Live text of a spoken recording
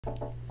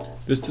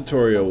This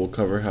tutorial will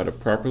cover how to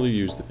properly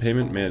use the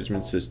payment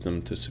management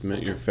system to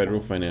submit your federal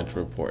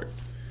financial report.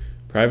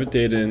 Private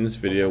data in this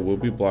video will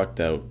be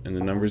blocked out, and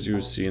the numbers you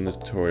will see in the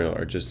tutorial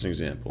are just an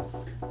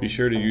example. Be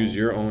sure to use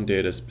your own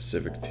data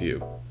specific to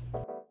you.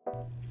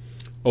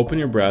 Open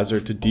your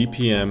browser to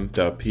dpm.psc.gov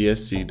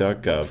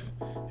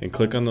and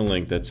click on the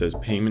link that says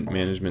Payment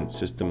Management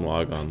System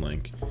Logon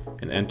link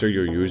and enter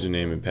your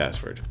username and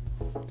password.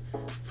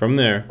 From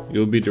there,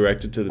 you will be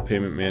directed to the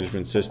payment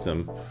management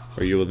system,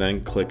 where you will then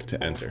click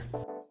to enter.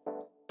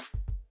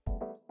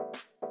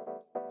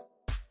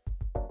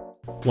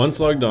 Once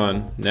logged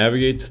on,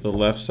 navigate to the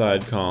left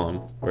side column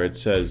where it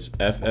says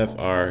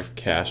FFR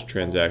Cash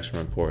Transaction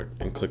Report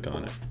and click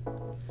on it.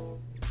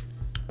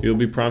 You will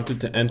be prompted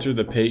to enter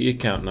the payee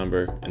account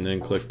number and then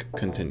click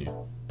Continue.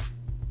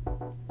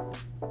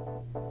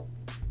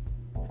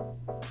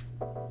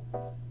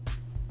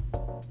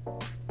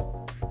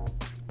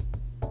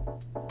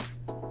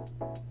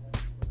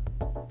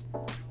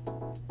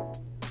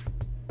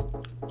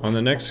 On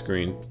the next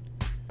screen,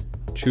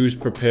 choose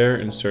Prepare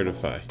and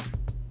Certify.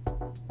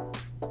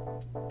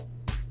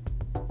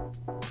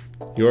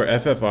 Your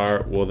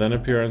FFR will then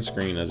appear on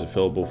screen as a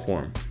fillable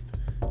form.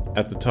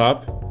 At the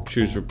top,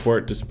 choose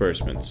Report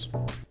Disbursements.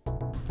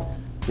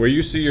 Where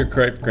you see your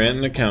correct grant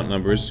and account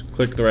numbers,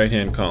 click the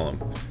right-hand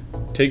column.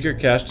 Take your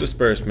cash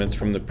disbursements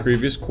from the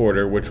previous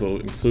quarter, which will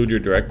include your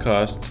direct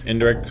costs,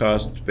 indirect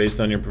costs based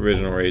on your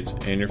provisional rates,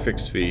 and your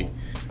fixed fee,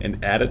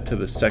 and add it to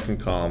the second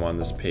column on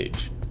this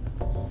page.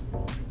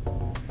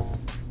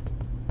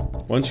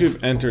 Once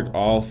you've entered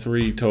all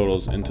three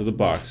totals into the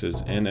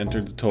boxes and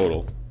entered the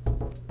total,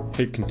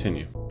 hit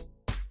Continue.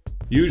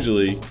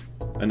 Usually,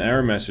 an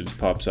error message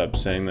pops up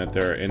saying that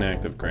there are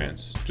inactive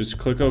grants. Just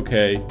click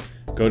OK,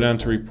 go down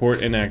to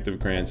Report Inactive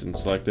Grants and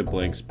select a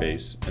blank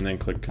space, and then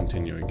click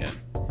Continue again.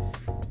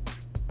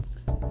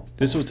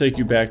 This will take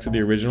you back to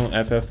the original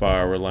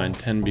FFR where line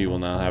 10B will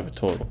now have a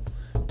total.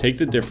 Take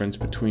the difference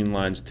between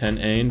lines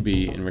 10A and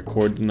B and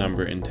record the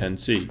number in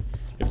 10C.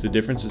 If the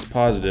difference is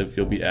positive,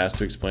 you'll be asked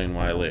to explain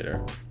why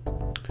later.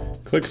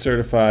 Click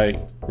Certify,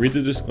 read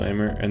the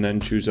disclaimer, and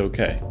then choose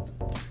OK.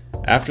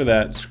 After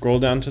that, scroll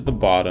down to the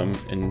bottom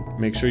and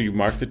make sure you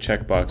mark the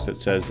checkbox that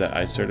says that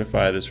I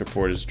certify this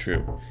report is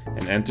true,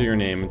 and enter your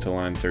name into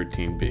line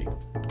 13B.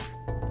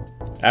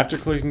 After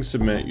clicking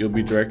Submit, you'll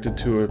be directed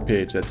to a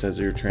page that says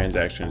your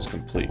transaction is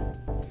complete.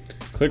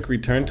 Click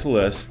Return to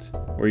List,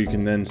 where you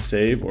can then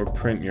save or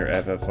print your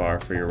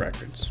FFR for your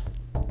records.